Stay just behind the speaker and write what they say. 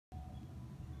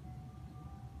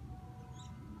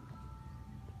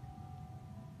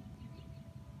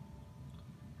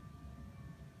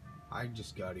I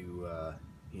just got to,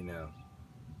 you know,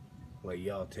 let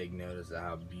y'all take notice of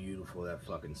how beautiful that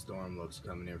fucking storm looks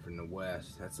coming in from the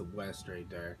west. That's the west right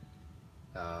there.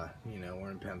 You know,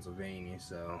 we're in Pennsylvania,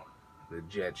 so the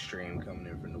jet stream coming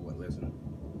in from the west. Listen.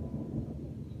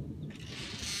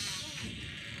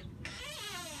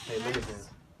 Hey, look at this.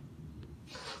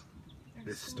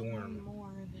 This storm.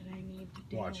 More that I need to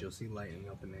do. Watch, you'll see lightning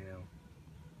up in the hill.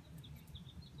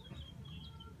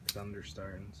 Thunder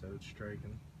starting, so it's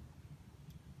striking.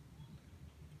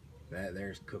 That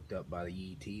there's cooked up by the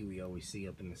ET we always see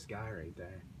up in the sky right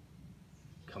there.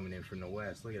 Coming in from the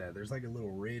west. Look at that. There's like a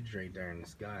little ridge right there in the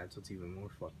sky. That's what's even more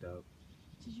fucked up.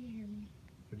 Did you hear me?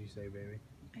 What'd you say, baby?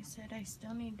 I said I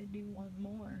still need to do one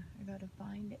more. I gotta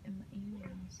find it in my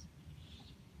emails.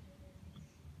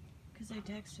 Because I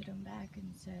texted him back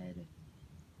and said...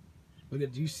 Look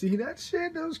at, you see that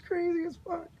shit? That was crazy as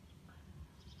fuck.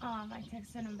 I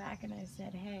texted him back and I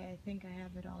said, hey, I think I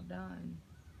have it all done.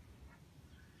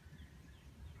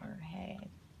 Or hey.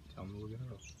 Tell him to look it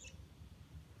up.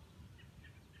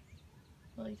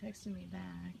 Well, he texted me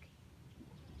back.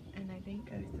 And I didn't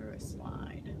go through a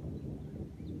slide.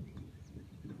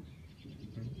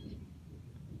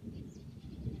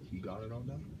 You got it all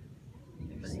done?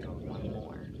 There's still one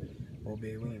more. Well,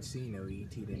 baby, we ain't seen no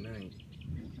ET tonight.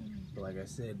 But like I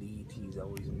said, the ET's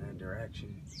always in that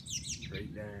direction.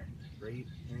 Right there. Right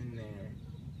in there.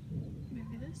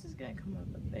 Maybe this is gonna come up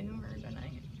a boomer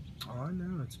tonight. Oh, I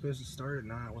know. It's supposed to start at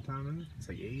 9. What time is it? It's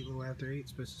like 8, a little after 8.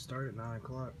 It's supposed to start at 9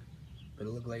 o'clock. But it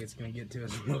looked like it's going to get to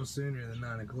us a little sooner than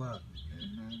 9 o'clock.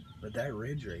 But that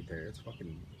ridge right there, it's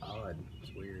fucking odd.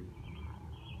 It's weird.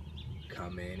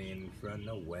 Coming in from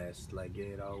the west like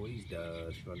it always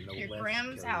does. From the Your west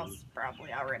Graham's coast. house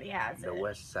probably already has The it.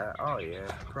 west side. Oh, yeah.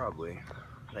 Probably.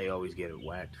 They always get it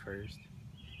whacked first.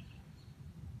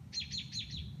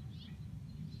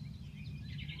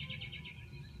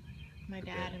 My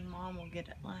dad and mom will get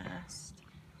it last.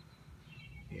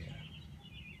 Yeah.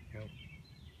 Yep.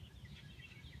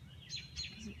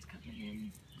 Because it's coming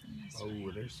in this Oh,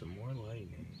 way. there's some more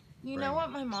lightning. You know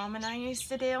what my mom and I used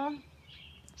to do?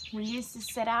 We used to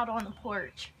sit out on the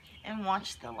porch and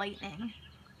watch the lightning.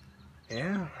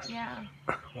 Yeah. Yeah.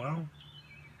 Well,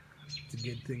 it's a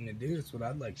good thing to do. It's what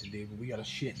I'd like to do, but we got a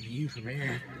shit view from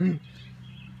here.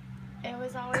 It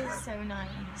was always so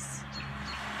nice.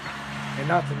 And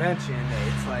not to mention,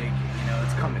 it's like, you know,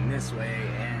 it's coming this way,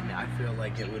 and I feel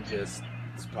like it would just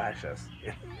splash us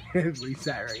if we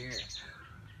sat right here.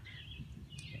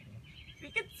 We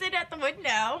could sit at the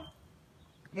window.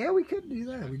 Yeah, we could do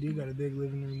that. We do got a big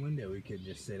living room window we could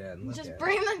just sit at and look Just at.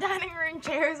 bring the dining room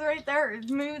chairs right there.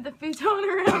 Move the futon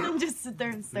around and just sit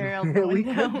there and stare out the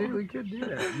window. we could do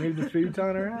that. Move the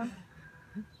futon around.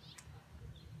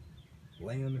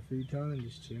 Lay on the futon and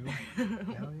just chill.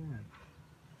 Hell yeah.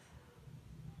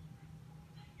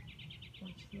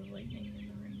 Watch the lightning in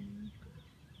the room.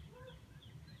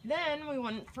 Then we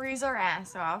wouldn't freeze our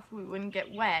ass off. We wouldn't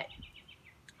get wet.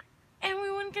 And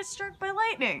we wouldn't get struck by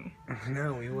lightning.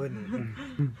 No, we wouldn't.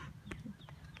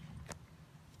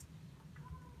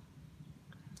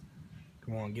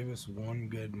 Come on, give us one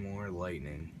good more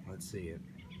lightning. Let's see it.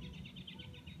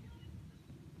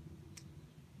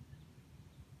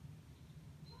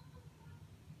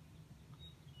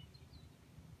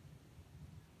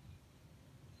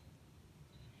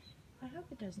 I hope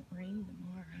it doesn't rain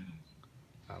tomorrow.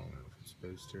 I don't know if it's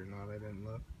supposed to or not. I didn't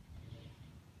look.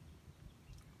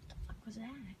 What was that?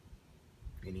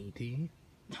 An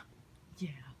ET? Yeah.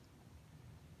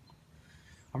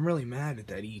 I'm really mad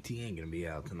that ET ain't gonna be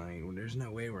out tonight. There's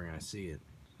no way we're gonna see it.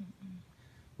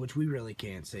 Which we really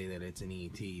can't say that it's an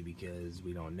ET because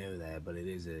we don't know that, but it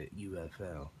is a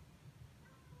UFO.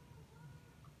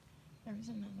 There was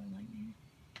another lightning.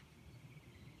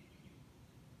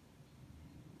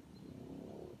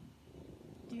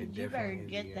 Dude, you better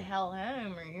get the hell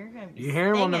home or you're gonna be You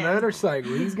hear him on the stinging.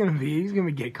 motorcycle. He's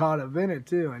gonna get caught up in it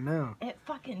too, I know. It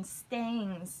fucking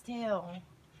stings too.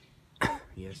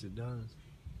 Yes it does.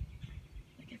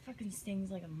 Like it fucking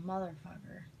stings like a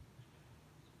motherfucker.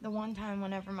 The one time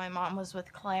whenever my mom was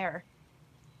with Claire,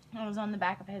 I was on the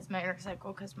back of his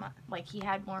motorcycle because he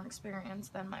had more experience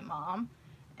than my mom.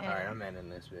 And Alright, I'm ending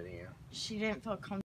this video. she didn't feel comfortable.